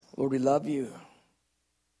Lord, we love you.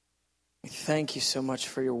 We thank you so much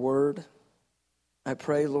for your word. I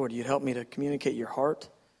pray, Lord, you'd help me to communicate your heart.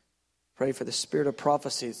 Pray for the spirit of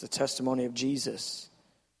prophecy. It's the testimony of Jesus.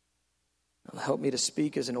 Help me to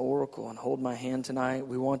speak as an oracle and hold my hand tonight.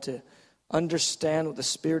 We want to understand what the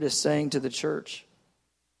Spirit is saying to the church.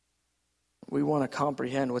 We want to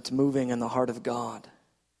comprehend what's moving in the heart of God.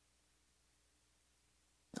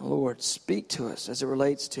 Lord, speak to us as it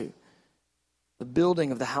relates to the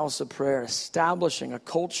building of the house of prayer, establishing a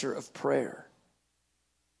culture of prayer.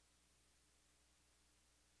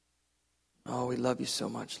 Oh, we love you so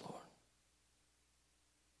much, Lord.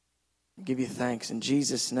 We give you thanks in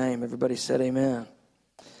Jesus' name. Everybody said amen.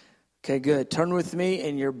 Okay, good. Turn with me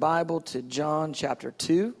in your Bible to John chapter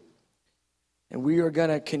 2. And we are going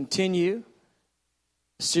to continue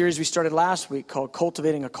a series we started last week called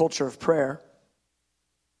Cultivating a Culture of Prayer.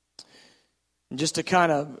 And just to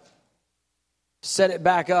kind of set it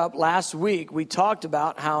back up, last week we talked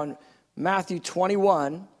about how in Matthew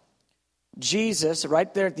 21, Jesus,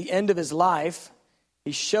 right there at the end of his life,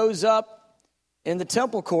 he shows up in the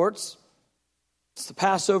temple courts. It's the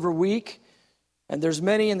Passover week, and there's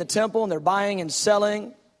many in the temple, and they're buying and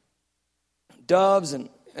selling doves and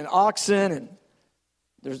oxen, and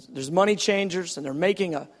there's money changers, and they're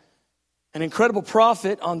making an incredible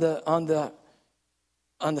profit on the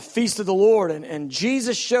feast of the Lord. And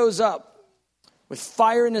Jesus shows up with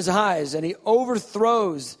fire in his eyes, and he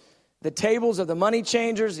overthrows the tables of the money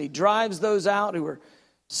changers. He drives those out who are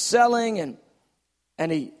selling,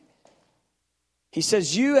 and he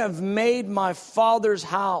says, "You have made my Father's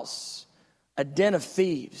house a den of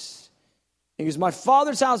thieves." He goes, "My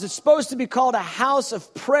Father's house is supposed to be called a house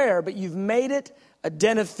of prayer, but you've made it a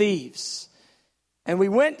den of thieves." And we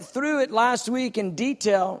went through it last week in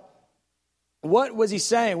detail. What was he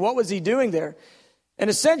saying? What was he doing there? And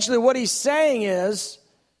essentially what he's saying is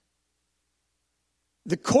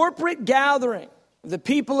the corporate gathering of the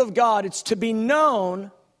people of God, it's to be known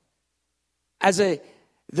as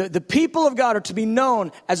the people of God are to be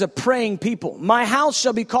known as a praying people. My house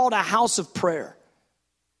shall be called a house of prayer.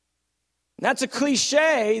 And that's a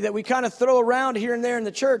cliche that we kind of throw around here and there in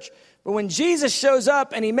the church. But when Jesus shows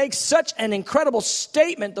up and he makes such an incredible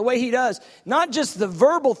statement the way he does, not just the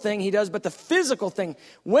verbal thing he does, but the physical thing.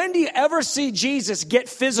 When do you ever see Jesus get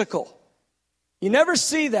physical? You never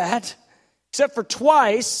see that, except for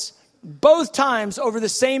twice, both times over the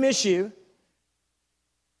same issue.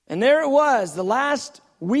 And there it was, the last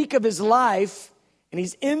week of his life, and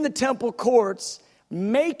he's in the temple courts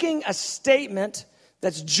making a statement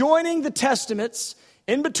that's joining the testaments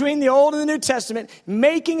in between the Old and the New Testament,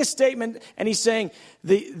 making a statement, and he's saying,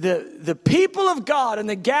 the people of God and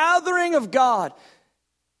the gathering of God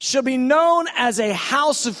shall be known as a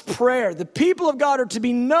house of prayer. The people of God are to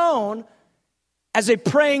be known as a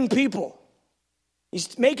praying people.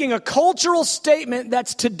 He's making a cultural statement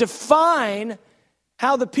that's to define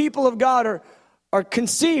how the people of God are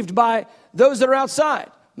conceived by those that are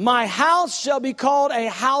outside. My house shall be called a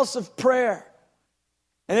house of prayer.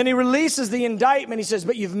 And then he releases the indictment. He says,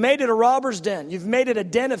 but you've made it a robber's den. You've made it a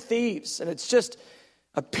den of thieves. And it's just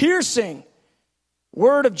a piercing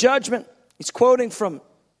word of judgment. He's quoting from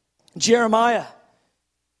Jeremiah.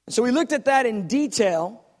 And so we looked at that in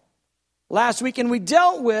detail last week. And we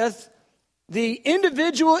dealt with the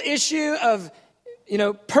individual issue of,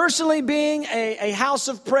 personally being a house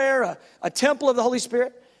of prayer, a temple of the Holy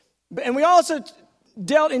Spirit. And we also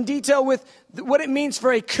dealt in detail with what it means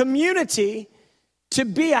for a community to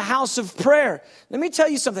be a house of prayer. Let me tell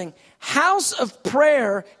you something. House of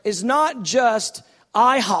prayer is not just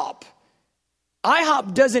IHOP.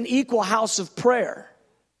 IHOP doesn't equal house of prayer.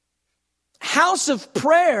 House of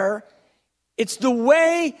prayer, it's the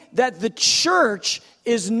way that the church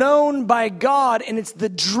is known by God, and it's the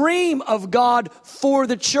dream of God for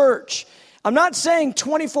the church. I'm not saying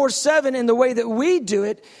 24/7 in the way that we do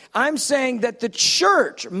it. I'm saying that the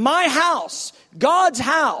church, my house, God's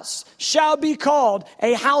house, shall be called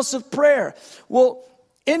a house of prayer. Well,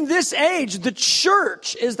 in this age, the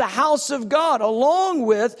church is the house of God, along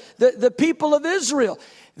with the people of Israel.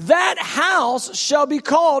 That house shall be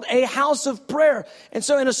called a house of prayer. And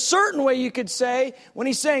so in a certain way, you could say, when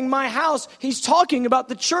he's saying my house, he's talking about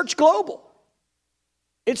the church global.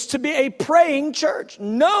 It's to be a praying church,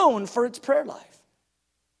 known for its prayer life.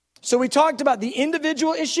 So we talked about the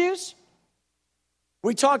individual issues.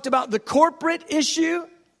 We talked about the corporate issue,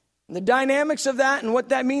 and the dynamics of that, and what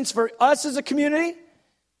that means for us as a community.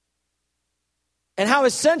 And how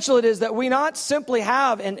essential it is that we not simply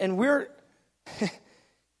have, and we're,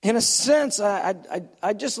 in a sense,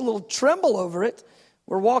 I just a little tremble over it.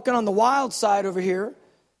 We're walking on the wild side over here.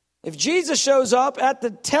 If Jesus shows up at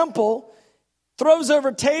the temple, throws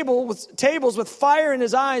over tables with fire in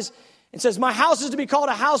his eyes, and says, my house is to be called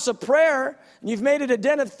a house of prayer, and you've made it a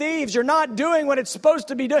den of thieves, you're not doing what it's supposed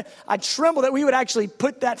to be doing, I tremble that we would actually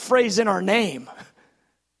put that phrase in our name.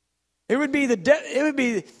 It would be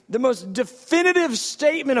the most definitive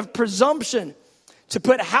statement of presumption to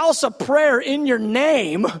put house of prayer in your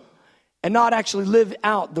name and not actually live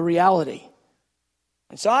out the reality.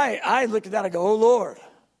 And so I look at that, I go, oh Lord,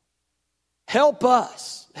 help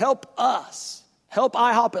us, help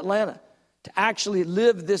IHOP Atlanta to actually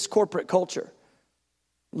live this corporate culture.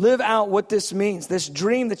 Live out what this means, this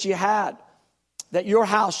dream that you had, that your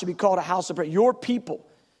house should be called a house of prayer. Your people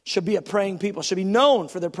should be a praying people, should be known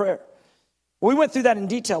for their prayer. We went through that in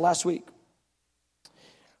detail last week.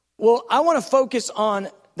 Well, I want to focus on,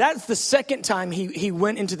 that's the second time he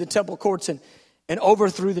went into the temple courts and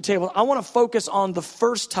overthrew the table. I want to focus on the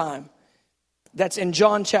first time that's in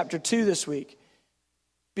John chapter 2 this week.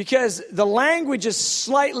 Because the language is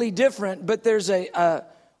slightly different, but there's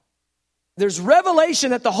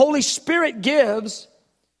revelation that the Holy Spirit gives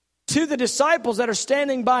to the disciples that are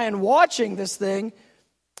standing by and watching this thing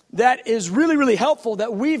that is really, really helpful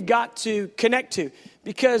that we've got to connect to.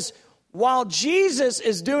 Because while Jesus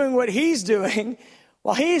is doing what he's doing,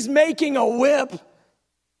 while he's making a whip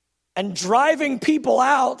and driving people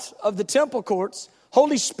out of the temple courts,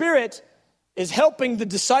 Holy Spirit is helping the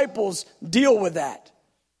disciples deal with that.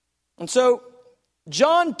 And so,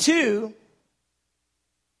 John 2,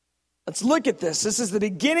 let's look at this. This is the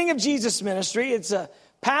beginning of Jesus' ministry. It's a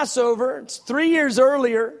Passover. It's 3 years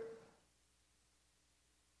earlier.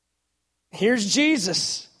 Here's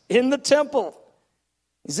Jesus in the temple.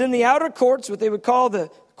 He's in the outer courts, what they would call the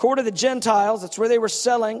court of the Gentiles. That's where they were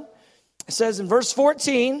selling. It says in verse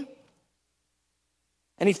 14,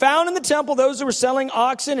 and he found in the temple those who were selling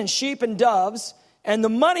oxen and sheep and doves, and the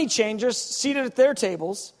money changers seated at their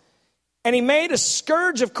tables. And he made a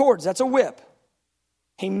scourge of cords. That's a whip.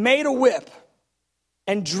 He made a whip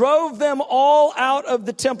and drove them all out of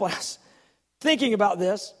the temple. I was thinking about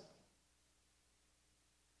this.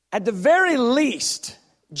 At the very least,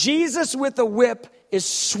 Jesus with a whip is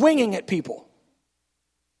swinging at people.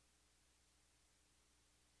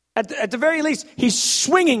 At the very least, he's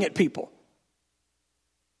swinging at people.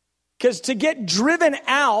 Because to get driven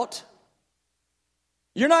out,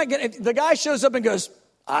 you're not going to, if the guy shows up and goes,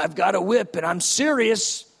 I've got a whip and I'm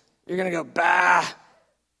serious, you're going to go, bah.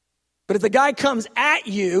 But if the guy comes at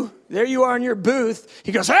you, there you are in your booth,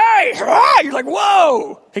 he goes, hey, rah! You're like,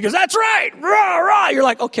 whoa. He goes, that's right, rah, rah. You're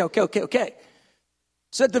like, okay.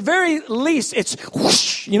 So at the very least, it's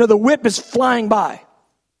whoosh, the whip is flying by.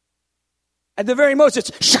 At the very most,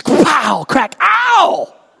 it's shak, pow, crack,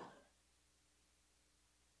 ow.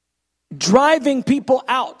 Driving people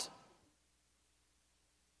out.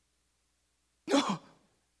 No.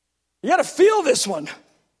 You got to feel this one.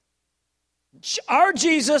 Our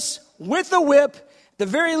Jesus with a whip, at the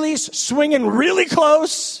very least, swinging really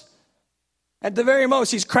close. At the very most,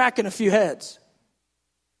 he's cracking a few heads.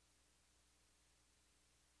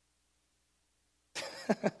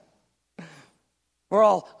 We're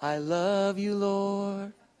all, I love you,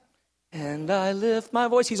 Lord, and I lift my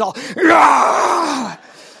voice. He's all, Rah!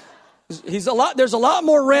 There's a lot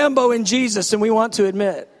more Rambo in Jesus than we want to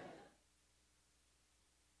admit.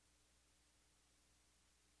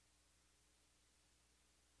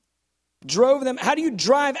 Drove them. How do you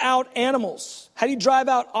drive out animals? How do you drive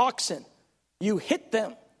out oxen? You hit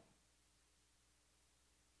them.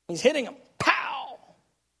 He's hitting them. Pow!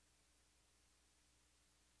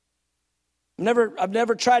 I've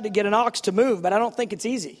never tried to get an ox to move, but I don't think it's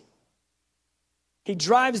easy. He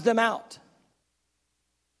drives them out.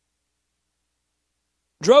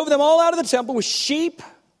 Drove them all out of the temple with sheep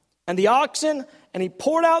and the oxen, and he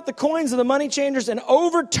poured out the coins of the money changers and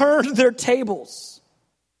overturned their tables.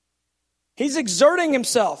 He's exerting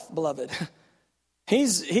himself, beloved. He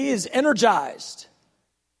is energized.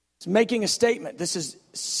 He's making a statement. This is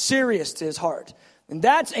serious to his heart. And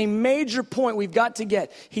that's a major point we've got to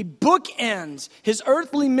get. He bookends his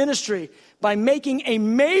earthly ministry by making a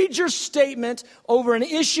major statement over an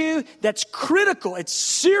issue that's critical. It's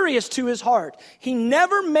serious to his heart. He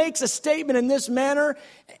never makes a statement in this manner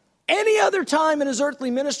any other time in his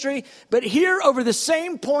earthly ministry, but here over the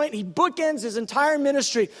same point, he bookends his entire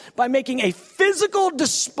ministry by making a physical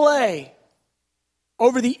display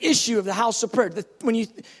over the issue of the house of prayer. When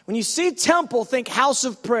you see temple, think house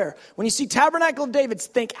of prayer. When you see tabernacle of David,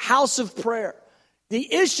 think house of prayer.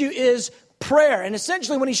 The issue is prayer. And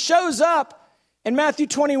essentially when he shows up in Matthew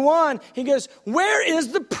 21, he goes, where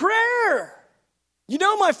is the prayer? You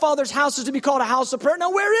know my Father's house is to be called a house of prayer.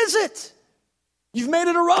 Now where is it? You've made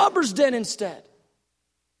it a robber's den instead.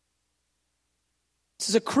 This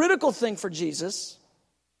is a critical thing for Jesus.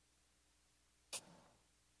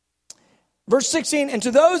 Verse 16, and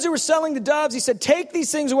to those who were selling the doves, he said, take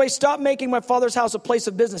these things away. Stop making my Father's house a place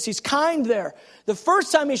of business. He's kind there. The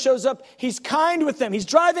first time he shows up, he's kind with them. He's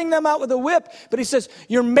driving them out with a whip, but he says,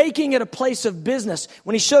 you're making it a place of business.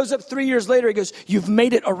 When he shows up 3 years later, he goes, you've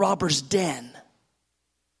made it a robber's den.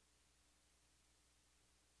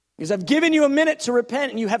 Because I've given you a minute to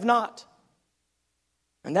repent and you have not.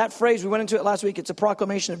 And that phrase, we went into it last week, it's a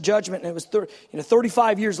proclamation of judgment. And it was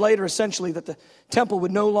 35 years later, essentially, that the temple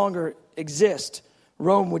would no longer exist.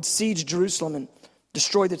 Rome would siege Jerusalem and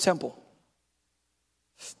destroy the temple.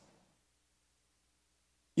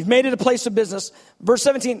 You've made it a place of business. Verse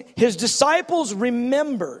 17, his disciples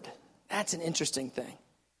remembered. That's an interesting thing.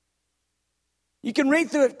 You can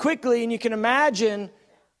read through it quickly and you can imagine,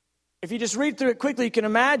 if you just read through it quickly, you can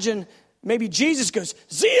imagine maybe Jesus goes,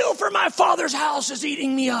 zeal for my Father's house is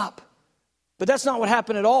eating me up. But that's not what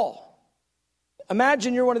happened at all.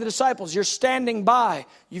 Imagine you're one of the disciples. You're standing by.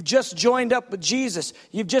 You've just joined up with Jesus.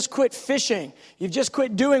 You've just quit fishing. You've just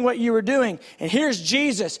quit doing what you were doing. And here's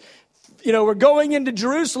Jesus. We're going into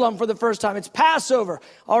Jerusalem for the first time. It's Passover.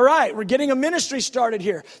 All right, we're getting a ministry started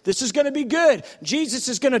here. This is going to be good. Jesus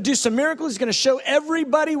is going to do some miracles. He's going to show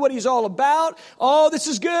everybody what he's all about. Oh, this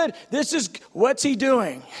is good. What's he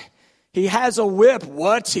doing? He has a whip.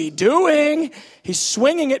 What's he doing? He's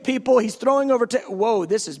swinging at people. He's throwing over. Whoa,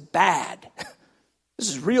 this is bad. This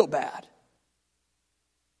is real bad.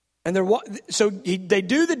 And they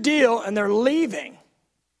do the deal and they're leaving.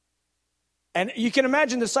 And you can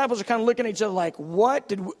imagine the disciples are kind of looking at each other like,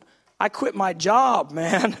 I quit my job,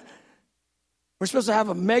 man. We're supposed to have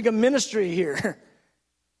a mega ministry here.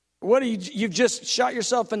 You've just shot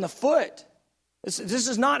yourself in the foot. This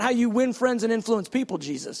is not how you win friends and influence people,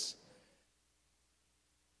 Jesus.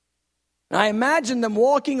 And I imagine them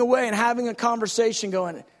walking away and having a conversation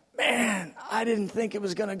going, man, I didn't think it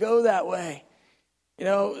was going to go that way.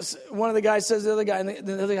 One of the guys says to the other guy, and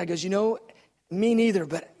the other guy goes, me neither,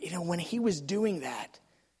 but when he was doing that,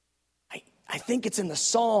 I think it's in the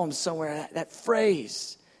Psalms somewhere, that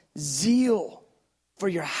phrase, zeal for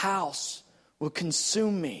your house will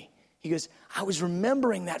consume me. He goes, I was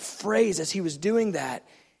remembering that phrase as he was doing that,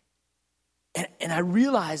 and I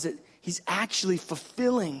realized that he's actually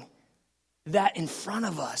fulfilling that in front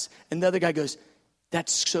of us. And the other guy goes,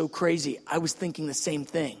 that's so crazy. I was thinking the same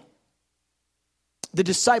thing. The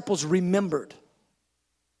disciples remembered.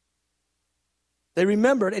 They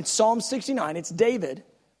remembered in Psalm 69, it's David.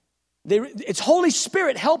 It's Holy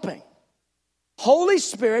Spirit helping. Holy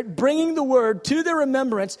Spirit bringing the word to their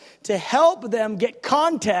remembrance to help them get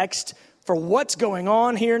context for what's going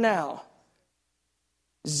on here now.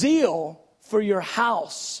 Zeal for your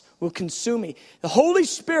house will consume me. The Holy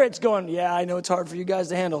Spirit's going, yeah, I know it's hard for you guys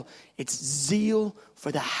to handle. It's zeal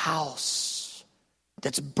for the house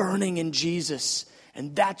that's burning in Jesus.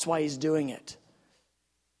 And that's why he's doing it.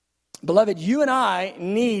 Beloved, you and I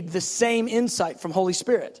need the same insight from Holy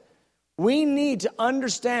Spirit. We need to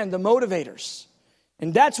understand the motivators.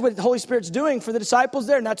 And that's what the Holy Spirit's doing for the disciples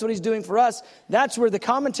there, and that's what he's doing for us. That's where the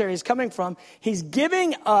commentary is coming from. He's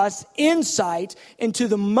giving us insight into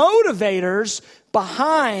the motivators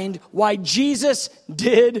behind why Jesus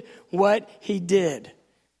did what he did.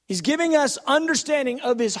 He's giving us understanding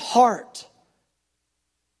of his heart.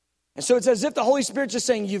 And so it's as if the Holy Spirit's just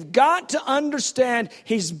saying, you've got to understand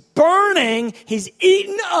he's burning, he's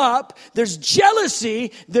eaten up, there's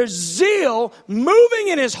jealousy, there's zeal moving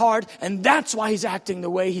in his heart, and that's why he's acting the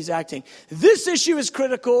way he's acting. This issue is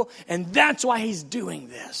critical, and that's why he's doing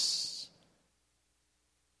this.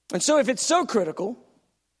 And so if it's so critical,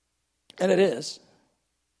 and it is,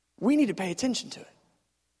 we need to pay attention to it.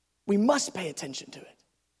 We must pay attention to it.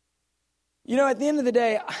 At the end of the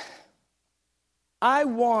day, I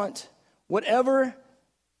want whatever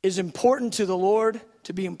is important to the Lord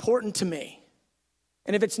to be important to me.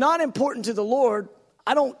 And if it's not important to the Lord,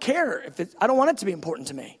 I don't care. I don't want it to be important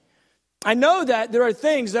to me. I know that there are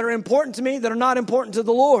things that are important to me that are not important to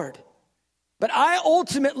the Lord. But I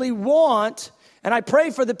ultimately want, and I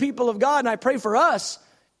pray for the people of God, and I pray for us,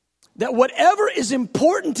 that whatever is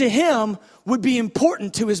important to him would be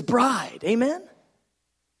important to his bride. Amen?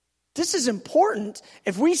 This is important.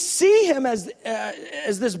 If we see him as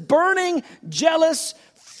this burning, jealous,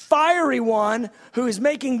 fiery one who is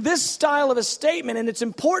making this style of a statement, and it's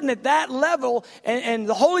important at that level, and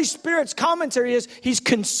the Holy Spirit's commentary is he's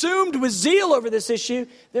consumed with zeal over this issue,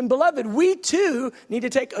 then beloved, we too need to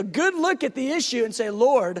take a good look at the issue and say,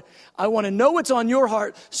 Lord, I want to know what's on your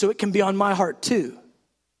heart so it can be on my heart too.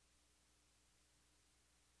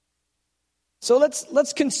 So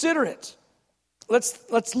let's consider it.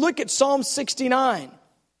 Let's look at Psalm 69,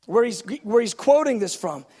 where he's quoting this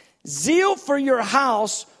from. Zeal for your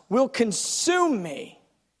house will consume me.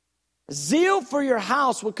 Zeal for your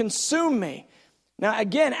house will consume me. Now,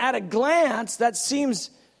 again, at a glance,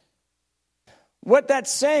 what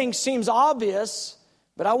that's saying seems obvious,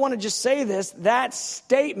 but I want to just say this. That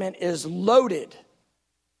statement is loaded.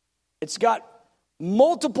 It's got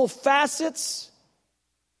multiple facets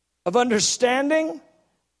of understanding.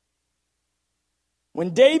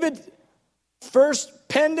 When David first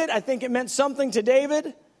penned it, I think it meant something to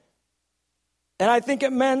David. And I think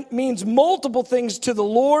it means multiple things to the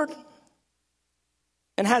Lord,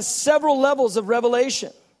 and has several levels of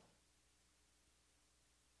revelation.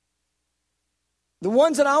 The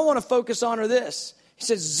ones that I want to focus on are this. He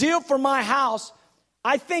says, zeal for my house.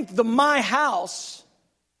 I think the my house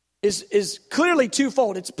is clearly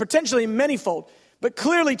twofold. It's potentially manyfold, but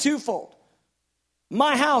clearly twofold.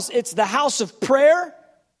 My house, it's the house of prayer.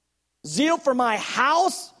 Zeal for my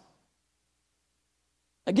house.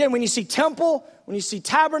 Again, when you see temple, when you see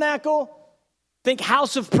tabernacle, think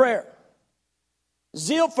house of prayer.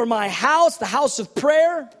 Zeal for my house, the house of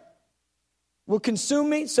prayer, will consume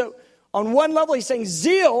me. So on one level, he's saying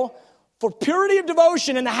zeal for purity of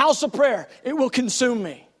devotion in the house of prayer, it will consume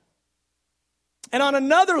me. And on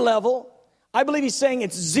another level, I believe he's saying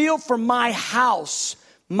it's zeal for my house,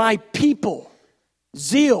 my people,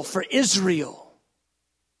 zeal for Israel.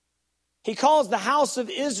 He calls the house of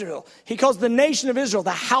Israel, he calls the nation of Israel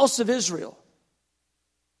the house of Israel.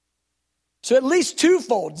 So at least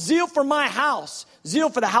twofold, zeal for my house, zeal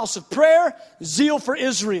for the house of prayer, zeal for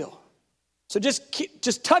Israel. So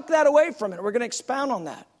just tuck that away from it. We're going to expound on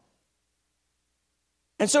that.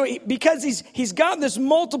 And so because he's got this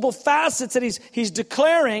multiple facets that he's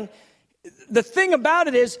declaring, the thing about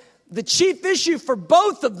it is the chief issue for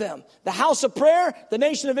both of them, the house of prayer, the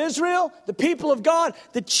nation of Israel, the people of God,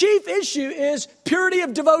 the chief issue is purity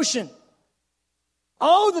of devotion.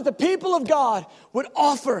 Oh, that the people of God would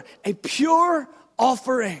offer a pure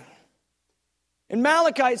offering. In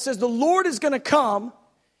Malachi, it says the Lord is going to come.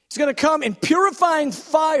 He's going to come in purifying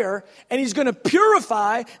fire, and he's going to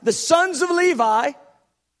purify the sons of Levi,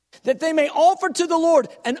 that they may offer to the Lord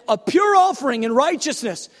a pure offering in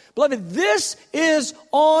righteousness. Beloved, this is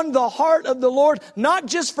on the heart of the Lord, not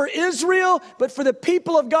just for Israel, but for the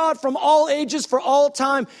people of God from all ages, for all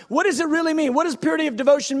time. What does it really mean? What does purity of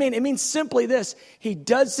devotion mean? It means simply this. He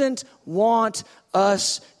doesn't want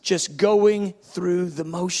us just going through the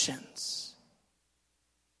motions.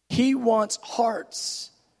 He wants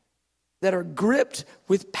hearts that are gripped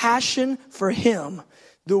with passion for him,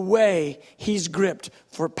 the way he's gripped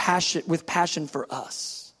with passion for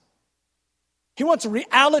us. He wants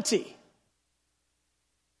reality.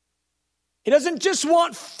 He doesn't just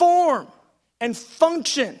want form and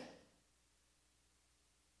function.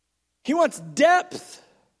 He wants depth.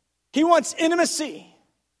 He wants intimacy.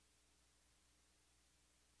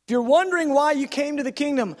 If you're wondering why you came to the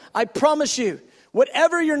kingdom, I promise you,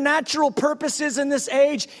 whatever your natural purpose is in this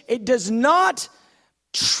age, it does not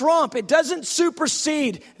trump, it doesn't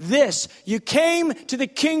supersede this. You came to the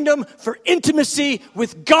kingdom for intimacy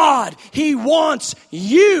with God. He wants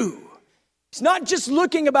you. He's not just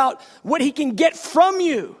looking about what he can get from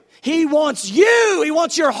you. He wants you. He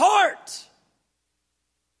wants your heart.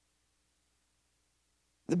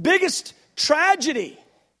 The biggest tragedy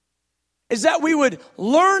is that we would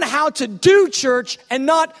learn how to do church and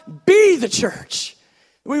not be the church.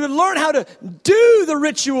 We would learn how to do the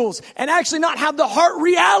rituals and actually not have the heart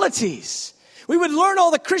realities. We would learn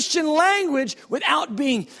all the Christian language without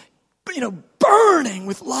being, burning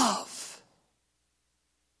with love.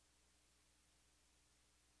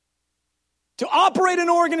 To operate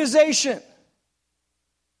an organization,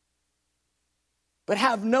 but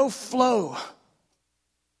have no flow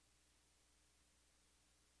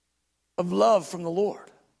of love from the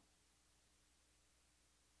Lord.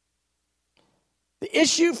 The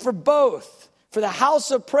issue for both, for the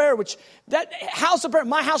house of prayer, that house of prayer,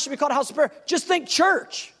 my house should be called a house of prayer. Just think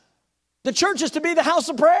church. The church is to be the house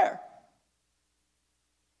of prayer.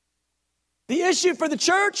 The issue for the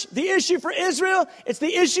church, the issue for Israel, it's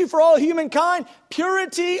the issue for all humankind.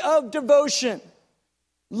 Purity of devotion.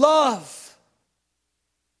 Love.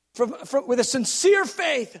 With a sincere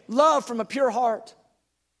faith. Love from a pure heart.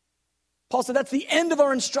 Paul said that's the end of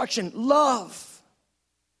our instruction. Love.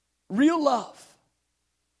 Real love.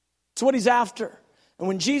 It's what he's after. And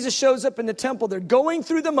when Jesus shows up in the temple, they're going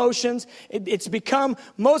through the motions. It's become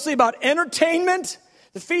mostly about entertainment.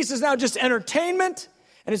 The feast is now just entertainment.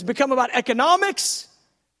 And it's become about economics.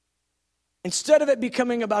 Instead of it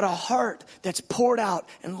becoming about a heart that's poured out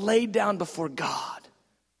and laid down before God,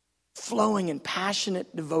 flowing in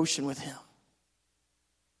passionate devotion with him.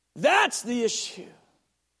 That's the issue.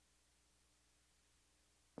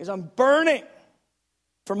 Because I'm burning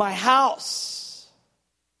for my house.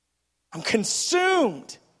 I'm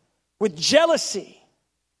consumed with jealousy.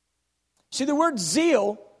 See, the word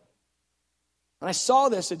zeal, when I saw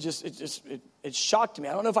this, it shocked me.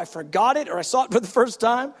 I don't know if I forgot it or I saw it for the first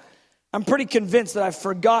time. I'm pretty convinced that I've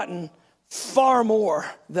forgotten far more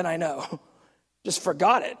than I know. Just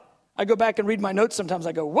forgot it. I go back and read my notes sometimes.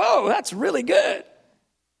 I go, whoa, that's really good.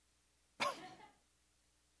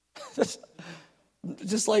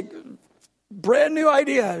 Just like brand new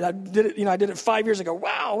idea. I did it 5 years ago.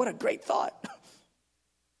 Wow, what a great thought.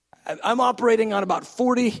 I'm operating on about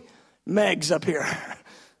 40 megs up here.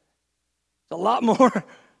 It's a lot more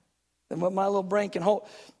than what my little brain can hold.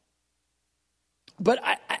 But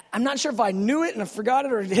I'm not sure if I knew it and I forgot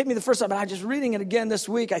it or it hit me the first time. But I'm just reading it again this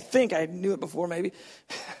week. I think I knew it before maybe.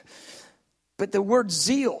 But the word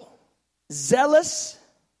zeal, zealous,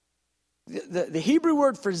 the Hebrew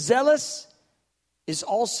word for zealous is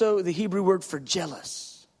also the Hebrew word for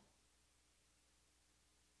jealous.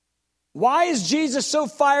 Why is Jesus so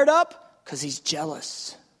fired up? Because he's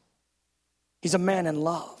jealous. He's a man in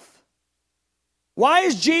love. Why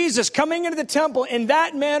is Jesus coming into the temple in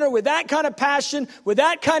that manner, with that kind of passion, with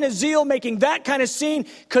that kind of zeal, making that kind of scene?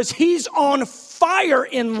 Because he's on fire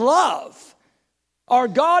in love. Our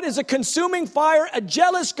God is a consuming fire, a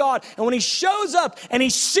jealous God. And when he shows up and he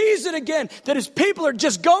sees it again, that his people are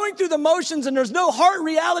just going through the motions and there's no heart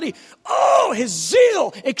reality, oh, his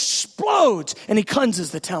zeal explodes and he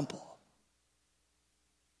cleanses the temple.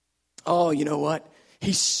 Oh, you know what?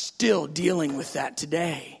 He's still dealing with that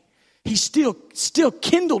today. He's still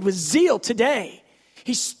kindled with zeal today.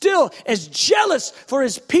 He's still as jealous for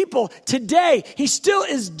his people today. He still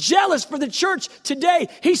is jealous for the church today.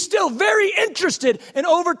 He's still very interested in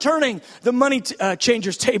overturning the money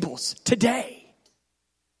changers' tables today.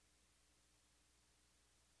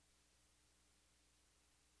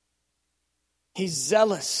 He's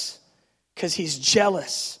zealous because he's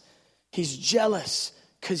jealous. He's jealous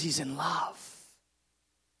because he's in love.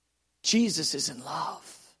 Jesus is in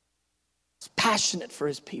love. He's passionate for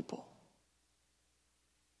his people.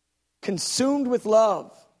 Consumed with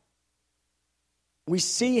love. We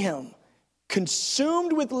see him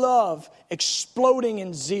consumed with love, exploding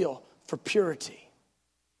in zeal for purity.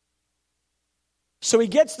 So he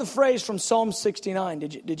gets the phrase from Psalm 69.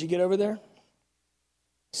 Did you get over there?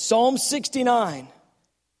 Psalm 69.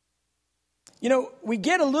 You know, we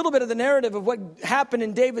get a little bit of the narrative of what happened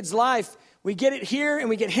in David's life. We get it here and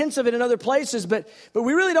we get hints of it in other places, but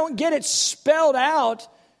we really don't get it spelled out.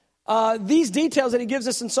 These details that he gives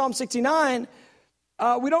us in Psalm 69,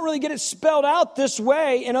 we don't really get it spelled out this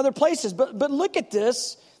way in other places. But look at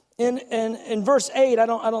this in verse 8. I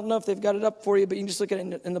don't know if they've got it up for you, but you can just look at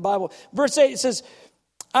it in the Bible. Verse 8, it says,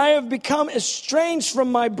 I have become estranged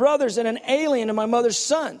from my brothers and an alien to my mother's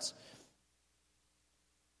sons.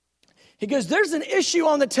 He goes, there's an issue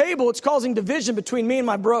on the table. It's causing division between me and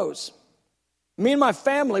my bros. Me and my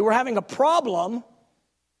family, we're having a problem.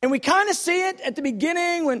 And we kind of see it at the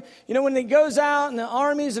beginning when he goes out and the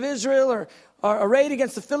armies of Israel are arrayed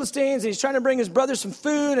against the Philistines and he's trying to bring his brother some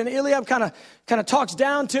food and Eliab kind of talks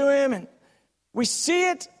down to him and we see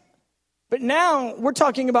it. But now we're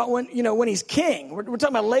talking about when he's king. We're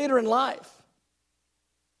talking about later in life.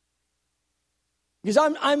 Because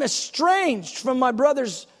I'm estranged from my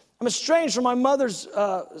brothers. I'm estranged from my mother's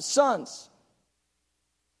sons.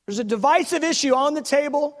 There's a divisive issue on the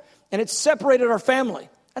table and it's separated our family.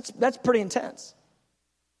 That's pretty intense.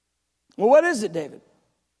 Well, what is it, David?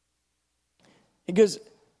 He goes,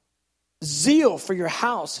 zeal for your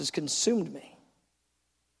house has consumed me.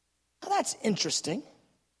 Now, that's interesting.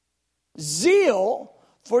 Zeal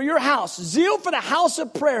for your house, zeal for the house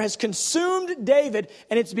of prayer has consumed David,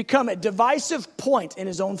 and it's become a divisive point in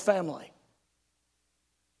his own family.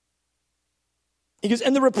 He goes,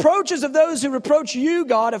 and the reproaches of those who reproach you,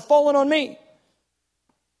 God, have fallen on me.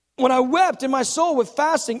 When I wept in my soul with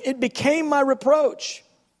fasting, it became my reproach.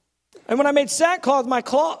 And when I made sackcloth my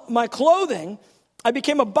clothing, I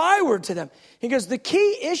became a byword to them. He goes, the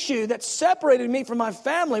key issue that separated me from my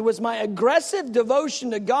family was my aggressive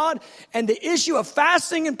devotion to God and the issue of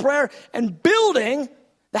fasting and prayer and building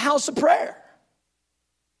the house of prayer.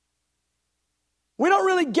 We don't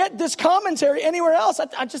really get this commentary anywhere else.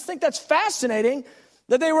 I just think that's fascinating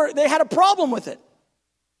that they had a problem with it.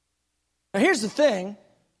 Now here's the thing.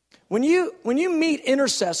 When you meet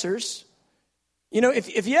intercessors,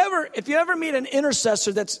 if you ever meet an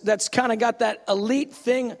intercessor that's kind of got that elite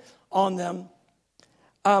thing on them.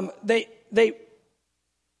 They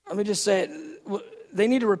let me just say it, they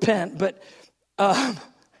need to repent, but how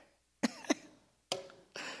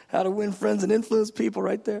to win friends and influence people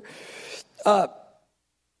right there.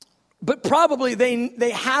 But probably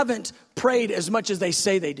they haven't prayed as much as they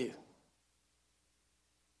say they do.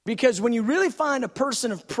 Because when you really find a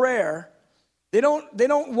person of prayer, they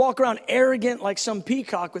don't walk around arrogant like some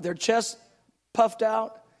peacock with their chest puffed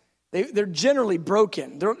out. They're generally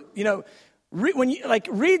broken.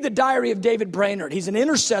 Read the diary of David Brainerd. He's an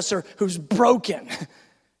intercessor who's broken.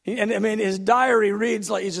 And I mean, his diary reads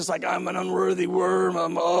like he's just like, I'm an unworthy worm.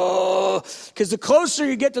 Because the closer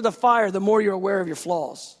you get to the fire, the more you're aware of your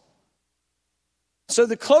flaws. So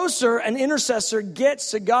the closer an intercessor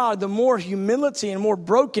gets to God, the more humility and more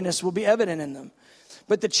brokenness will be evident in them.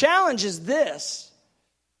 But the challenge is this.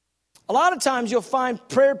 A lot of times you'll find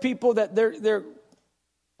prayer people that they're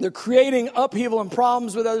creating upheaval and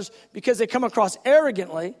problems with others because they come across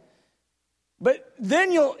arrogantly. But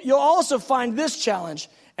then you'll also find this challenge.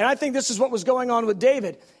 And I think this is what was going on with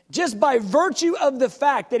David. Just by virtue of the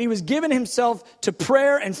fact that he was giving himself to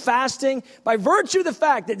prayer and fasting, by virtue of the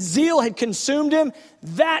fact that zeal had consumed him,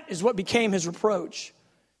 that is what became his reproach.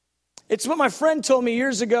 It's what my friend told me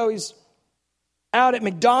years ago. He's out at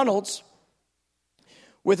McDonald's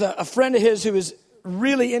with a friend of his who is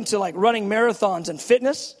really into like running marathons and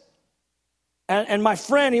fitness. And my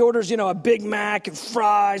friend, he orders, a Big Mac and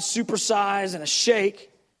fries, supersize, and a shake.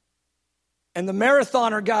 And the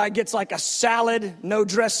marathoner guy gets like a salad, no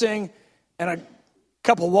dressing, and a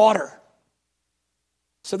cup of water.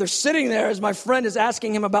 So they're sitting there as my friend is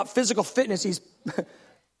asking him about physical fitness. He's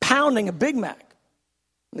pounding a Big Mac.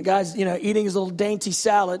 And the guy's, eating his little dainty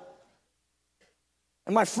salad.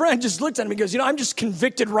 And my friend just looked at him and goes, I'm just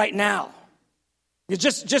convicted right now.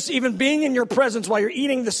 Just even being in your presence while you're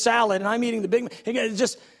eating the salad and I'm eating the Big Mac,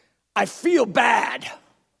 I feel bad.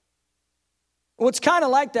 Well, it's kind of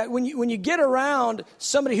like that when you get around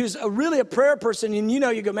somebody who's really a prayer person and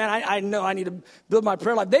you go, man, I know I need to build my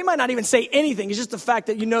prayer life. They might not even say anything. It's just the fact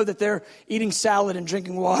that that they're eating salad and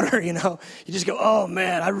drinking water, You just go, oh,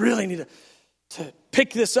 man, I really need to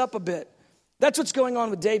pick this up a bit. That's what's going on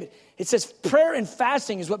with David. It says prayer and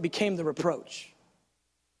fasting is what became the reproach.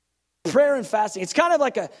 Prayer and fasting. It's kind of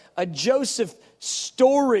like a Joseph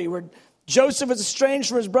story where Joseph was estranged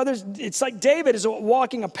from his brothers. It's like David is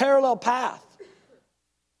walking a parallel path.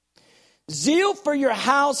 Zeal for your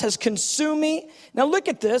house has consumed me. Now look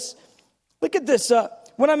at this. Look at this.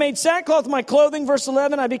 When I made sackcloth my clothing, verse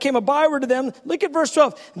 11, I became a byword to them. Look at verse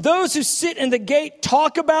 12. Those who sit in the gate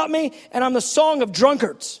talk about me, and I'm the song of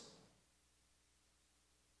drunkards.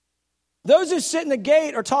 Those who sit in the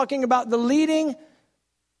gate are talking about the leading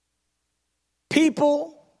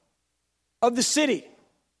people of the city.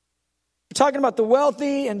 We're talking about the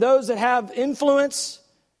wealthy and those that have influence.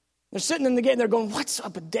 They're sitting in the gate and they're going, what's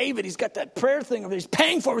up with David? He's got that prayer thing over there. He's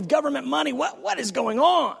paying for it with government money. What is going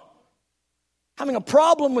on? Having a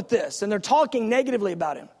problem with this. And they're talking negatively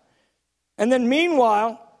about him. And then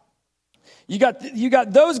meanwhile, you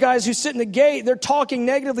got those guys who sit in the gate. They're talking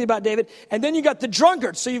negatively about David. And then you got the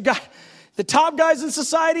drunkards. So you've got the top guys in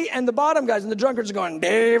society and the bottom guys. And the drunkards are going,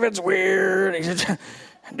 David's weird. He's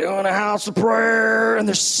doing a house of prayer. And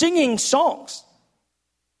they're singing songs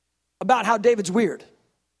about how David's weird.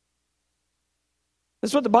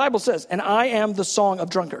 That's what the Bible says. And I am the song of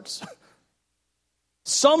drunkards.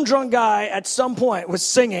 Some drunk guy at some point was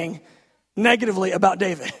singing negatively about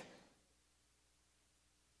David.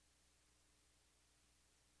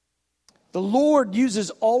 The Lord uses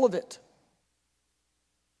all of it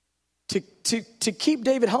to keep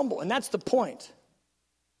David humble. And that's the point.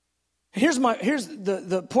 Here's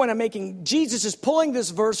the point I'm making. Jesus is pulling this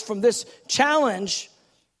verse from this challenge.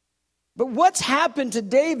 But what's happened to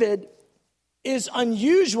David is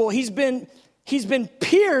unusual. He's been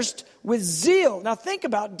pierced with zeal. Now think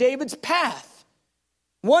about David's path.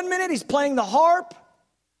 1 minute he's playing the harp.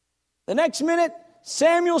 The next minute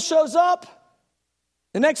Samuel shows up.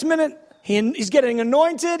 The next minute he's getting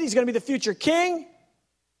anointed. He's going to be the future king.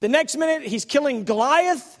 The next minute he's killing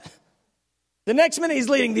Goliath. The next minute he's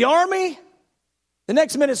leading the army. The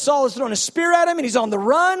next minute Saul is throwing a spear at him and he's on the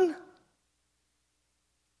run.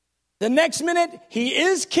 The next minute he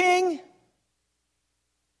is king.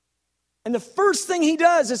 And the first thing he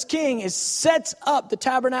does as king is sets up the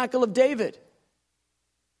tabernacle of David.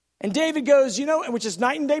 And David goes, which is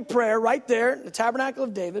night and day prayer right there, the tabernacle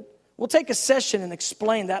of David. We'll take a session and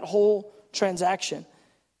explain that whole transaction.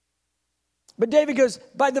 But David goes,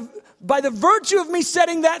 by the virtue of me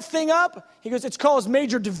setting that thing up, he goes, it's caused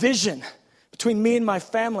major division between me and my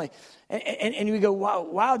family. And we go,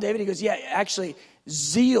 wow, David. He goes, yeah, actually,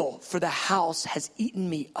 zeal for the house has eaten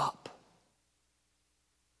me up.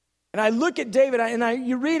 And I look at David,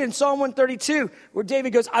 you read in Psalm 132 where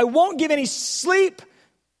David goes, I won't give any sleep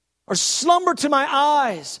or slumber to my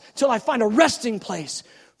eyes till I find a resting place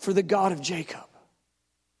for the God of Jacob.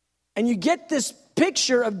 And you get this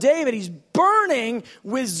picture of David. He's burning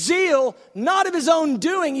with zeal, not of his own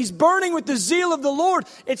doing. He's burning with the zeal of the Lord.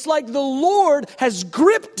 It's like the Lord has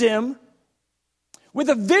gripped him with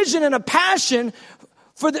a vision and a passion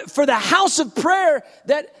for the house of prayer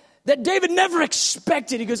that David never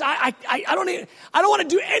expected. He goes, I don't want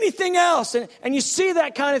to do anything else. And you see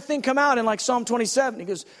that kind of thing come out in like Psalm 27. He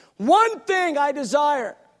goes, one thing I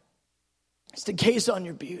desire is to gaze on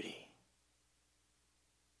your beauty.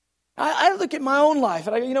 I look at my own life,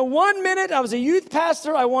 and 1 minute I was a youth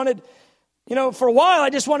pastor. I wanted, for a while I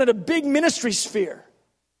just wanted a big ministry sphere.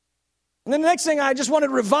 And then the next thing I just wanted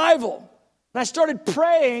revival. And I started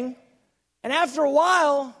praying, and after a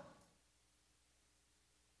while,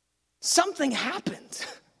 something happened.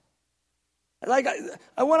 Like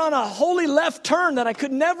I went on a holy left turn that I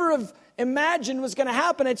could never have imagined was going to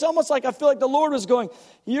happen. It's almost like I feel like the Lord was going,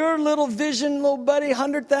 your little vision, little buddy,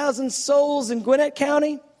 100,000 souls in Gwinnett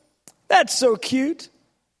County. That's so cute.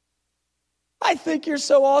 I think you're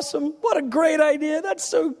so awesome. What a great idea. That's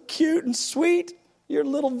so cute and sweet, your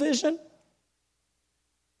little vision.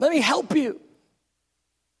 Let me help you.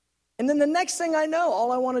 And then the next thing I know,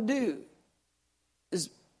 all I want to do is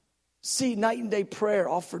see night and day prayer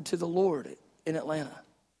offered to the Lord in Atlanta.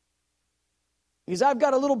 Because I've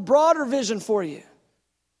got a little broader vision for you,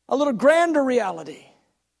 a little grander reality,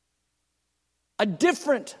 a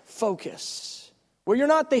different focus, where you're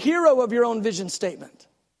not the hero of your own vision statement.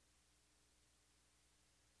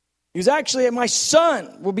 Because actually, my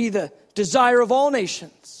son will be the desire of all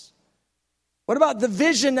nations. What about the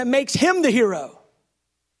vision that makes him the hero?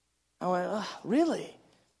 I went, oh, really?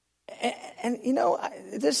 And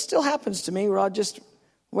this still happens to me where I'll just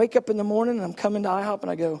wake up in the morning and I'm coming to IHOP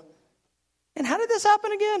and I go, and how did this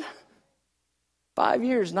happen again? 5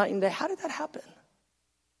 years, night and day. How did that happen?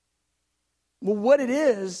 Well, what it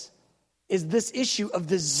is this issue of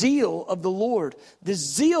the zeal of the Lord. The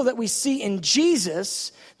zeal that we see in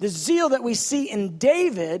Jesus, the zeal that we see in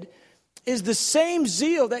David, is the same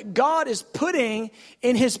zeal that God is putting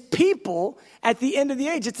in his people at the end of the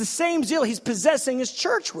age. It's the same zeal he's possessing his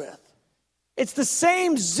church with. It's the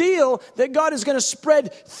same zeal that God is going to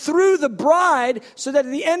spread through the bride so that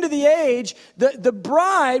at the end of the age, the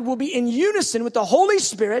bride will be in unison with the Holy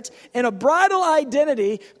Spirit in a bridal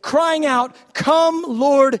identity crying out, come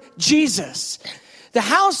Lord Jesus. The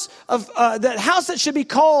house that should be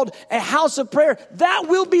called a house of prayer, that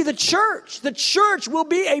will be the church. The church will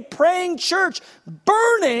be a praying church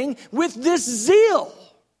burning with this zeal.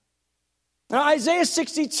 Now, Isaiah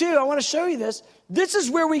 62, I want to show you this. This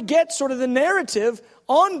is where we get sort of the narrative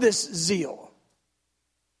on this zeal.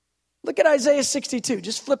 Look at Isaiah 62.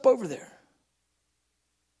 Just flip over there.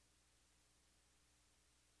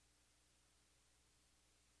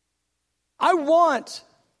 I want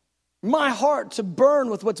my heart to burn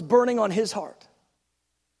with what's burning on his heart.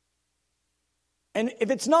 And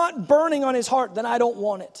if it's not burning on his heart, then I don't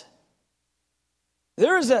want it.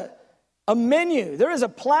 There is a menu. There is a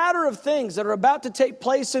platter of things that are about to take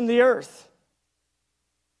place in the earth.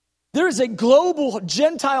 There is a global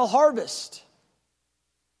Gentile harvest.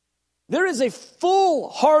 There is a full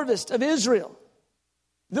harvest of Israel.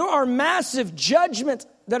 There are massive judgments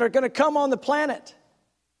that are going to come on the planet.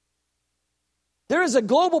 There is a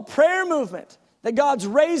global prayer movement that God's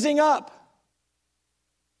raising up.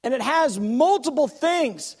 And it has multiple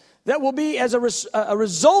things that will be as a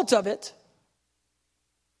result of it.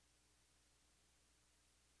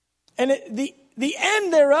 And the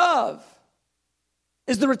end thereof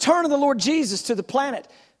is the return of the Lord Jesus to the planet.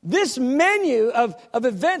 This menu of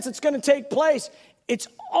events that's going to take place, it's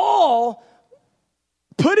all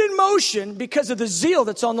put in motion because of the zeal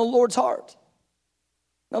that's on the Lord's heart.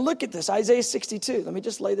 Now look at this, Isaiah 62. Let me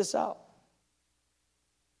just lay this out.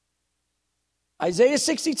 Isaiah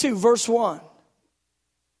 62, verse 1.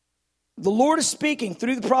 The Lord is speaking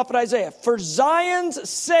through the prophet Isaiah. For Zion's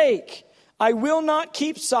sake, I will not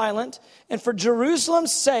keep silent, and for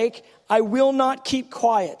Jerusalem's sake, I will not keep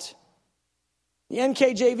quiet. The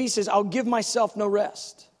NKJV says, I'll give myself no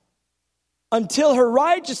rest until her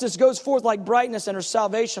righteousness goes forth like brightness and her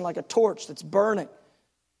salvation like a torch that's burning.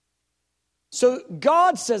 So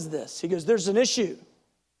God says this. He goes, there's an issue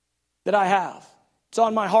that I have. It's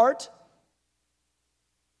on my heart.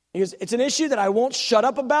 He goes, it's an issue that I won't shut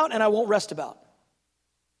up about and I won't rest about.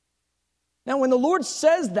 Now, when the Lord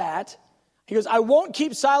says that, He goes, I won't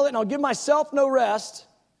keep silent and I'll give myself no rest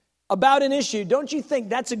about an issue. Don't you think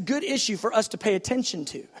that's a good issue for us to pay attention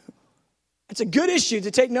to? It's a good issue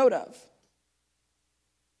to take note of.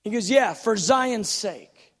 He goes, yeah, for Zion's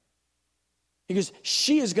sake. He goes,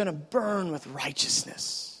 she is going to burn with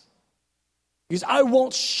righteousness. He goes, I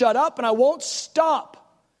won't shut up and I won't stop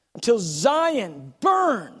until Zion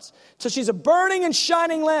burns, till she's a burning and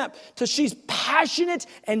shining lamp, till she's passionate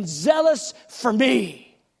and zealous for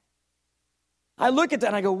me. I look at that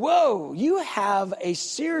and I go, whoa, you have a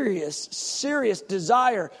serious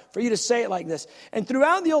desire for you to say it like this. And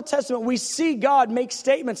throughout the Old Testament, we see God make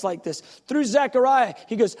statements like this. Through Zechariah,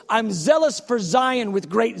 he goes, I'm zealous for Zion with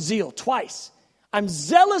great zeal, twice. I'm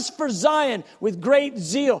zealous for Zion with great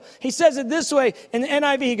zeal. He says it this way in the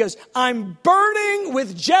NIV, he goes, I'm burning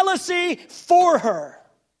with jealousy for her.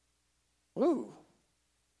 Ooh.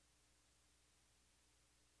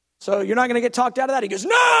 So you're not going to get talked out of that? He goes,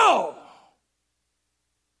 no!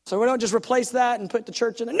 So we don't just replace that and put the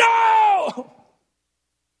church in there. No!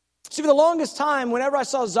 See, for the longest time, whenever I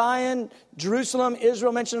saw Zion, Jerusalem,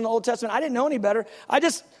 Israel mentioned in the Old Testament, I didn't know any better. I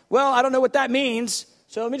don't know what that means,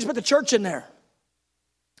 so let me just put the church in there.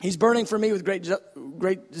 He's burning for me with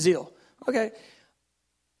great zeal. Okay.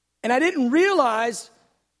 And I didn't realize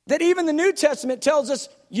that even the New Testament tells us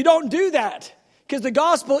you don't do that, because the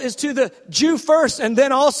gospel is to the Jew first and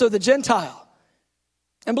then also the Gentile.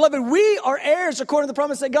 And beloved, we are heirs according to the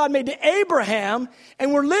promise that God made to Abraham,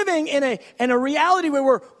 and we're living in a reality where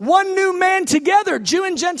we're one new man together, Jew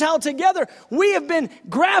and Gentile together. We have been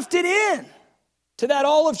grafted in to that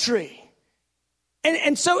olive tree.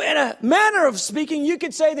 And so in a manner of speaking, you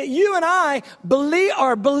could say that you and I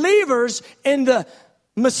are believers in the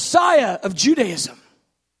Messiah of Judaism.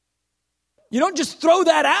 You don't just throw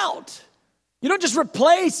that out. You don't just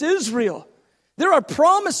replace Israel. There are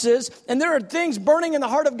promises and there are things burning in the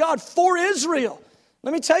heart of God for Israel.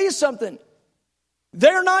 Let me tell you something.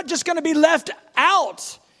 They're not just going to be left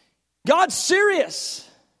out. God's serious.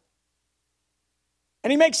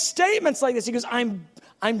 And he makes statements like this. He goes, I'm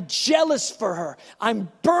jealous for her. I'm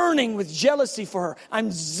burning with jealousy for her.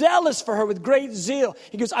 I'm zealous for her with great zeal.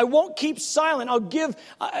 He goes, I won't keep silent.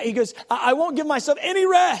 I won't give myself any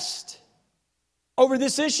rest over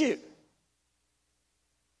this issue.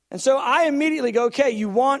 And so I immediately go, okay, you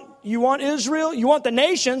want Israel? You want the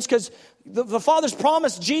nations, because the Father's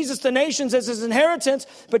promised Jesus the nations as his inheritance,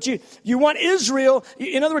 but you want Israel.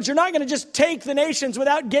 In other words, you're not going to just take the nations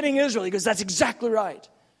without getting Israel. He goes, that's exactly right.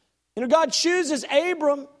 You know, God chooses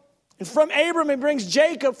Abram, and from Abram he brings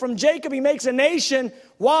Jacob. From Jacob he makes a nation.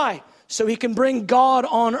 Why? So he can bring God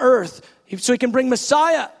on earth. So he can bring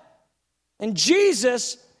Messiah. And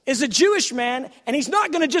Jesus is a Jewish man, and he's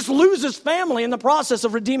not going to just lose his family in the process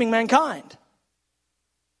of redeeming mankind.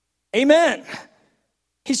 Amen.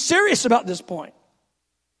 He's serious about this point.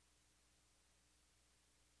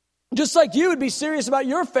 Just like you would be serious about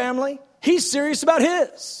your family, he's serious about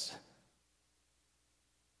his.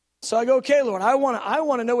 So I go, okay, Lord, I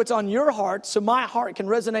want to know what's on your heart so my heart can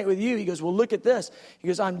resonate with you. He goes, well, look at this. He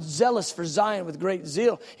goes, I'm zealous for Zion with great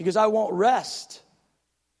zeal. He goes, I won't rest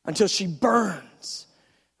until she burns.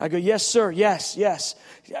 I go, yes, sir, yes.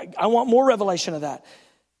 I want more revelation of that.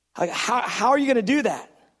 How are you going to do that?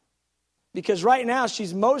 Because right now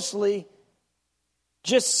she's mostly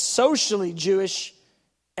just socially Jewish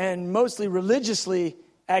and mostly religiously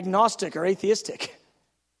agnostic or atheistic.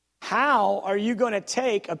 How are you going to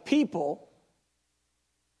take a people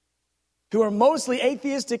who are mostly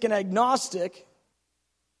atheistic and agnostic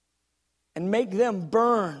and make them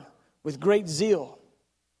burn with great zeal,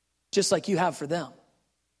 just like you have for them?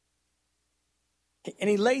 And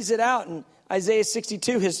he lays it out in Isaiah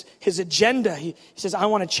 62, his agenda. He says, I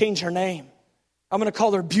want to change her name. I'm going to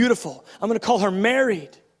call her beautiful. I'm going to call her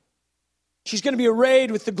married. She's going to be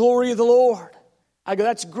arrayed with the glory of the Lord. I go,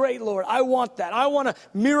 that's great, Lord. I want that. I want to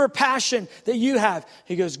mirror passion that you have.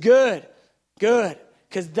 He goes, good,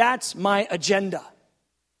 because that's my agenda.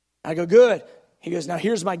 I go, good. He goes, now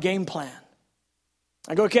here's my game plan.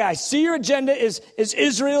 I go, okay, I see your agenda is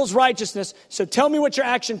Israel's righteousness, so tell me what your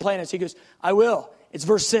action plan is. He goes, I will. It's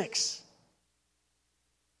verse 6.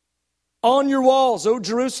 On your walls, O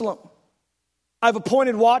Jerusalem, I've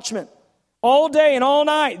appointed watchmen all day and all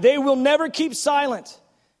night. They will never keep silent.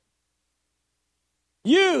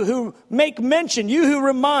 You who make mention, you who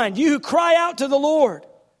remind, you who cry out to the Lord,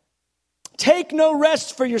 take no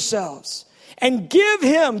rest for yourselves and give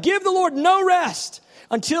the Lord no rest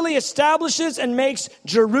until he establishes and makes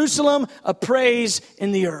Jerusalem a praise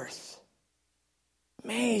in the earth.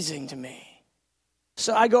 Amazing to me.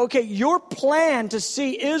 So I go, okay, your plan to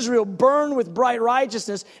see Israel burn with bright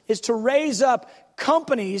righteousness is to raise up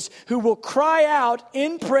companies who will cry out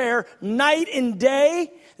in prayer night and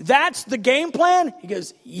day. That's the game plan? He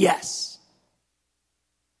goes, yes.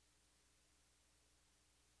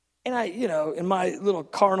 And I, in my little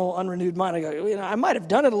carnal, unrenewed mind, I go, I might have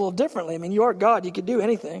done it a little differently. I mean, you are God. You could do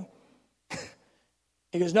anything.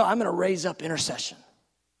 He goes, no, I'm going to raise up intercession.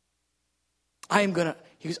 I'm going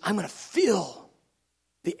to fill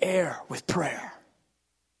the air with prayer.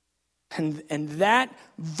 And that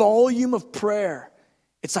volume of prayer,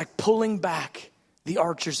 it's like pulling back the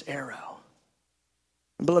archer's arrow.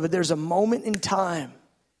 And beloved, there's a moment in time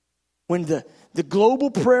when the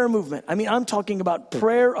global prayer movement, I'm talking about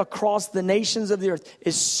prayer across the nations of the earth,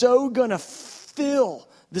 is so going to fill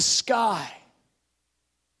the sky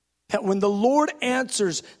that when the Lord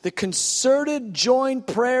answers the concerted, joined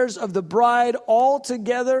prayers of the bride all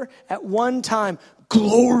together at one time,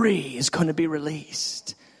 glory is going to be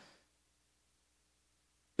released.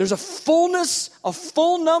 There's a full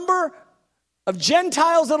number of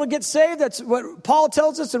Gentiles that'll get saved. That's what Paul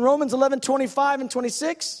tells us in Romans 11:25 and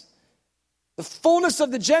 26. The fullness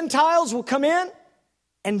of the Gentiles will come in,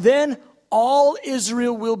 and then all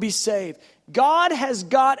Israel will be saved. God has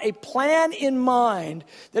got a plan in mind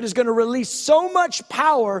that is going to release so much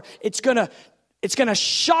power, it's going to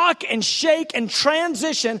shock and shake and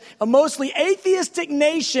transition a mostly atheistic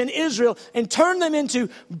nation, Israel, and turn them into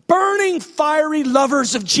burning, fiery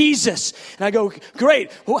lovers of Jesus. And I go,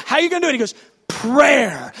 great. Well, how are you going to do it? He goes,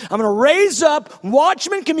 prayer. I'm going to raise up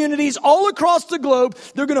watchman communities all across the globe.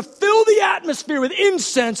 They're going to fill the atmosphere with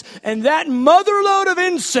incense, and that motherload of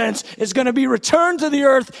incense is going to be returned to the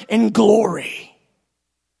earth in glory.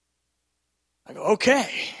 I go, okay,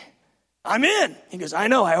 I'm in. He goes, I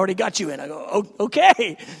know, I already got you in. I go, oh,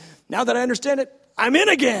 okay. Now that I understand it, I'm in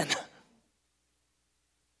again.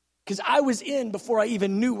 Because I was in before I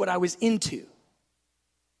even knew what I was into.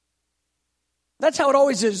 That's how it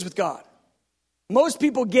always is with God. Most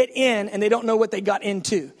people get in and they don't know what they got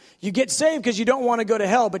into. You get saved because you don't want to go to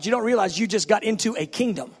hell, but you don't realize you just got into a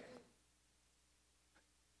kingdom.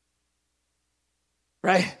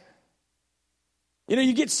 Right?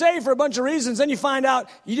 You get saved for a bunch of reasons, then you find out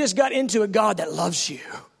you just got into a God that loves you.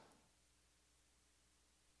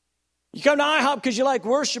 You come to IHOP because you like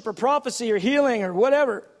worship or prophecy or healing or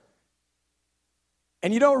whatever.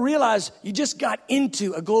 And you don't realize you just got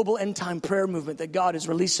into a global end-time prayer movement that God is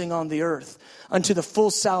releasing on the earth unto the full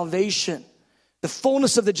salvation, the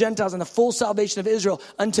fullness of the Gentiles and the full salvation of Israel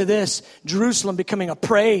unto this, Jerusalem becoming a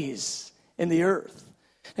praise in the earth.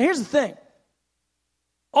 Now here's the thing.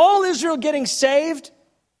 All Israel getting saved,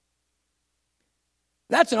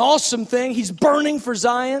 that's an awesome thing. He's burning for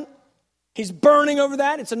Zion. He's burning over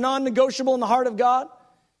that. It's a non-negotiable in the heart of God.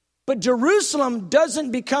 But Jerusalem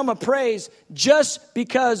doesn't become a praise just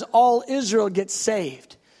because all Israel gets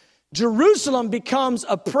saved. Jerusalem becomes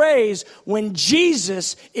a praise when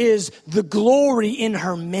Jesus is the glory in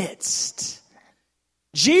her midst.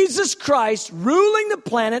 Jesus Christ ruling the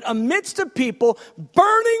planet amidst a people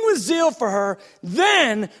burning with zeal for her,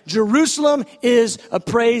 then Jerusalem is a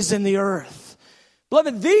praise in the earth.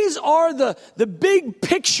 Beloved, these are the big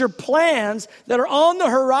picture plans that are on the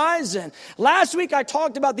horizon. Last week I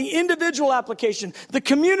talked about the individual application, the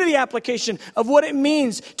community application of what it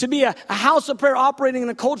means to be a house of prayer operating in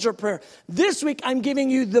a culture of prayer. This week I'm giving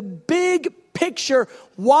you the big picture.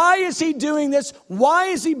 Why is he doing this? Why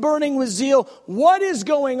is he burning with zeal? What is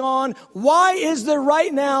going on? Why is there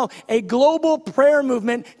right now a global prayer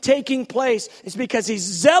movement taking place? It's because he's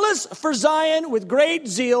zealous for Zion with great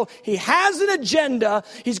zeal. He has an agenda.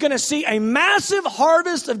 He's going to see a massive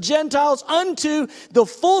harvest of Gentiles unto the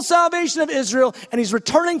full salvation of Israel, and he's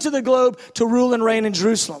returning to the globe to rule and reign in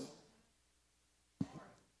Jerusalem.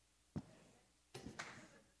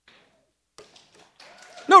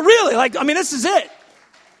 No, really, this is it.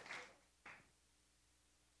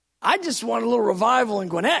 I just want a little revival in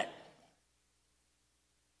Gwinnett.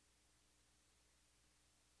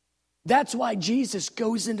 That's why Jesus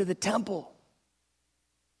goes into the temple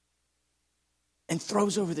and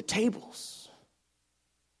throws over the tables.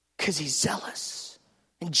 Because he's zealous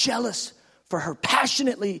and jealous for her,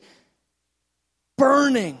 passionately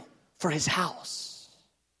burning for his house.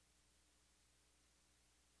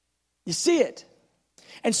 You see it?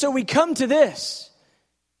 And so we come to this.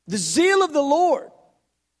 The zeal of the Lord.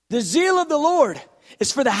 The zeal of the Lord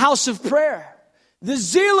is for the house of prayer. The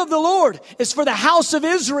zeal of the Lord is for the house of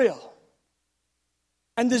Israel.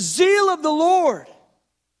 And the zeal of the Lord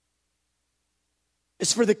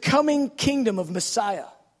is for the coming kingdom of Messiah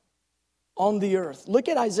on the earth. Look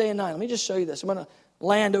at Isaiah 9. Let me just show you this. I'm going to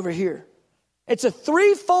land over here. It's a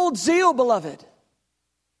threefold zeal, beloved.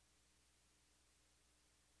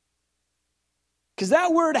 Because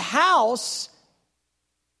that word house,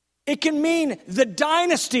 it can mean the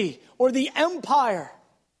dynasty or the empire,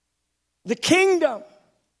 the kingdom.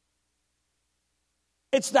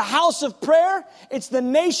 It's the house of prayer, it's the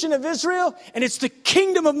nation of Israel, and it's the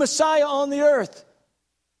kingdom of Messiah on the earth.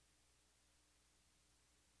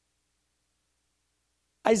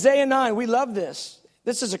 Isaiah 9, we love this.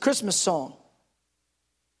 This is a Christmas song.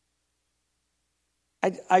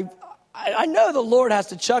 I know the Lord has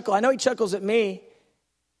to chuckle. I know he chuckles at me.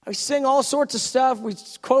 We sing all sorts of stuff. We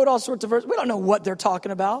quote all sorts of verses. We don't know what they're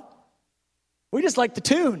talking about. We just like the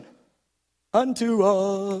tune. Unto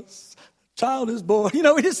us, child is born. You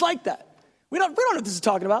know, we just like that. We don't know what this is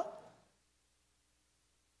talking about.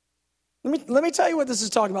 Let me tell you what this is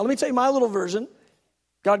talking about. Let me tell you my little version.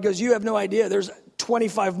 God goes, you have no idea. There's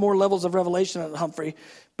 25 more levels of revelation on Humphrey.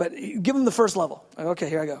 But give him the first level. Okay,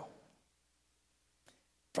 here I go.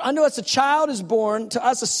 For unto us a child is born, to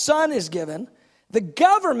us a son is given. The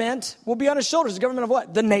government will be on his shoulders. The government of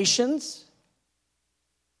what? The nations.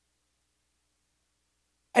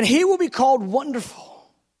 And he will be called Wonderful,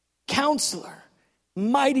 Counselor,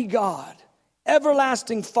 Mighty God,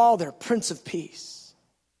 Everlasting Father, Prince of Peace.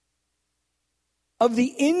 Of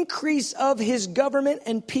the increase of his government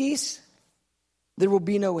and peace, there will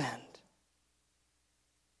be no end.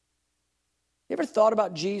 You ever thought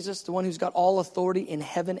about Jesus, the one who's got all authority in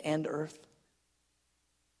heaven and earth?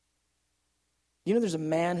 You know there's a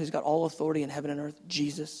man who's got all authority in heaven and earth?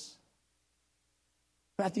 Jesus.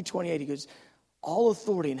 Matthew 28, he goes, all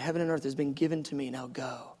authority in heaven and earth has been given to me, now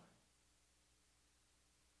go.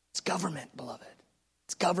 It's government, beloved.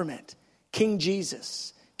 It's government. King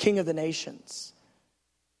Jesus, King of the nations.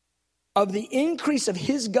 Of the increase of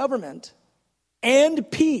his government and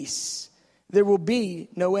peace, there will be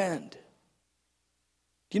no end.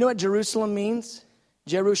 Do you know what Jerusalem means?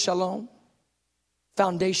 Jerusalem,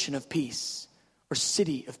 foundation of peace, or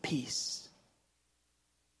city of peace.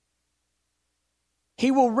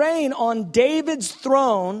 He will reign on David's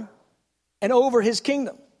throne and over his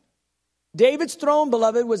kingdom. David's throne,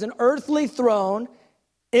 beloved, was an earthly throne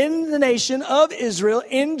in the nation of Israel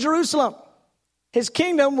in Jerusalem. His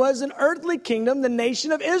kingdom was an earthly kingdom, the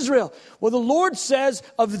nation of Israel. Well, the Lord says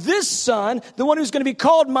of this son, the one who's going to be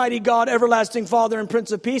called Mighty God, Everlasting Father, and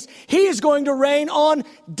Prince of Peace, he is going to reign on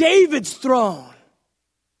David's throne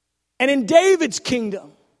and in David's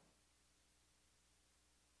kingdom.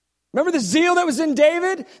 Remember the zeal that was in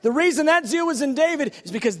David? The reason that zeal was in David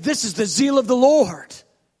is because this is the zeal of the Lord.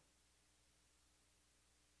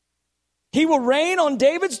 He will reign on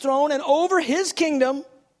David's throne and over his kingdom,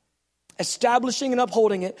 establishing and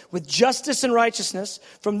upholding it with justice and righteousness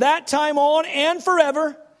from that time on and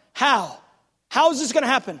forever. How? How is this going to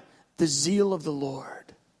happen? The zeal of the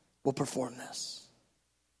Lord will perform this.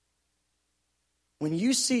 When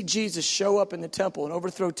you see Jesus show up in the temple and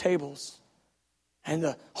overthrow tables, and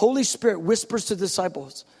the Holy Spirit whispers to the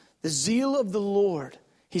disciples, the zeal of the Lord,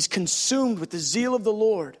 he's consumed with the zeal of the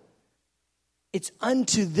Lord. It's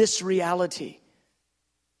unto this reality.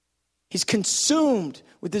 He's consumed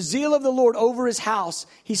with the zeal of the Lord over his house.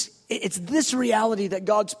 It's this reality that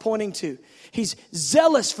God's pointing to. He's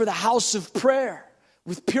zealous for the house of prayer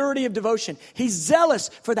with purity of devotion. He's zealous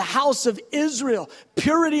for the house of Israel,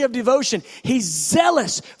 purity of devotion. He's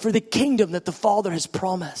zealous for the kingdom that the Father has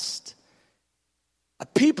promised. A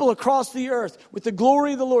people across the earth with the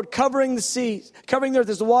glory of the Lord covering the seas, covering the earth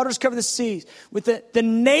as the waters cover the seas, with the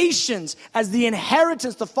nations as the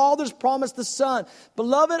inheritance the Father's promised the Son.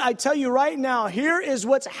 Beloved, I tell you right now, here is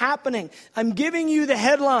what's happening. I'm giving you the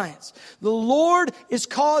headlines. The Lord is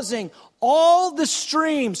causing all the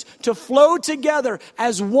streams to flow together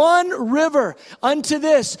as one river unto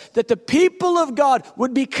this, that the people of God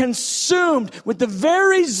would be consumed with the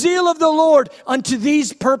very zeal of the Lord unto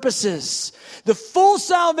these purposes. The full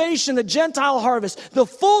salvation, the Gentile harvest, the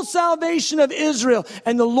full salvation of Israel,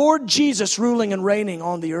 and the Lord Jesus ruling and reigning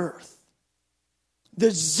on the earth.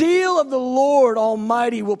 The zeal of the Lord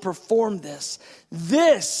Almighty will perform this.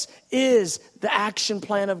 This is the action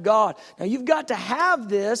plan of God. Now you've got to have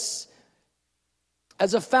this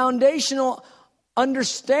as a foundational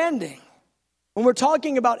understanding. When we're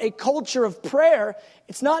talking about a culture of prayer,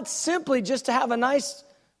 it's not simply just to have a nice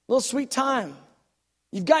little sweet time.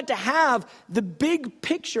 You've got to have the big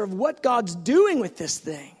picture of what God's doing with this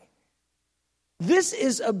thing. This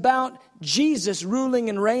is about Jesus ruling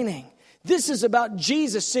and reigning. This is about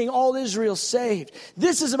Jesus seeing all Israel saved.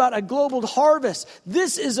 This is about a global harvest.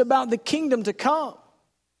 This is about the kingdom to come.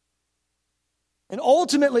 And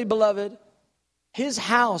ultimately, beloved, his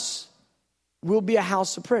house will be a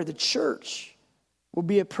house of prayer. The church will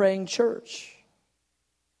be a praying church.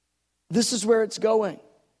 This is where it's going.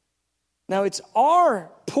 Now, it's our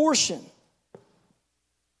portion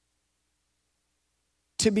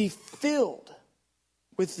to be filled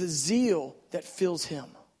with the zeal that fills him.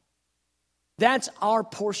 That's our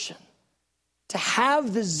portion. To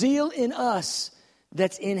have the zeal in us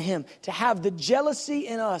that's in him. To have the jealousy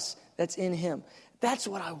in us that's in him. That's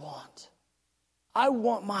what I want. I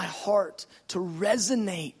want my heart to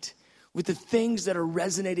resonate with the things that are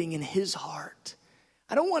resonating in his heart.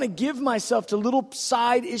 I don't want to give myself to little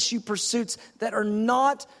side issue pursuits that are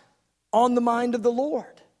not on the mind of the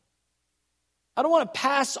Lord. I don't want to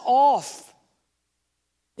pass off,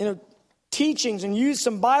 teachings and use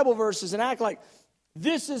some Bible verses and act like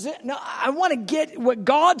this is it. No, I want to get what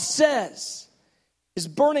God says is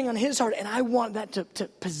burning on his heart, and I want that to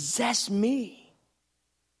possess me.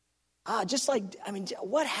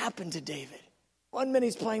 What happened to David? 1 minute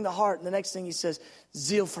he's playing the harp, and the next thing he says,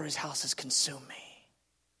 zeal for his house has consumed me.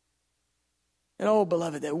 And oh,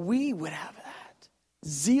 beloved, that we would have that.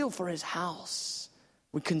 Zeal for his house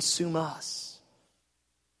would consume us.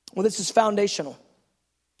 Well, this is foundational.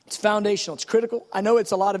 It's foundational. It's critical. I know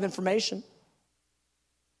it's a lot of information.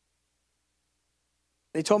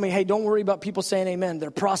 They told me, hey, don't worry about people saying amen.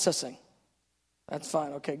 They're processing. That's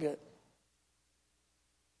fine. Okay, good.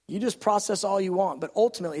 You just process all you want, but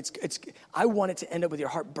ultimately, I want it to end up with your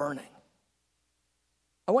heart burning.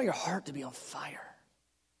 I want your heart to be on fire.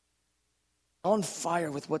 On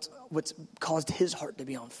fire with what's caused his heart to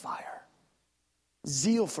be on fire.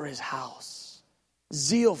 Zeal for his house.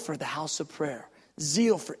 Zeal for the house of prayer.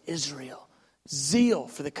 Zeal for Israel. Zeal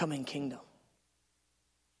for the coming kingdom.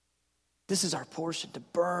 This is our portion, to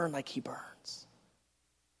burn like he burns.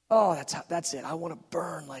 Oh, that's it. I want to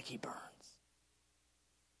burn like he burns.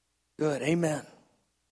 Good, amen.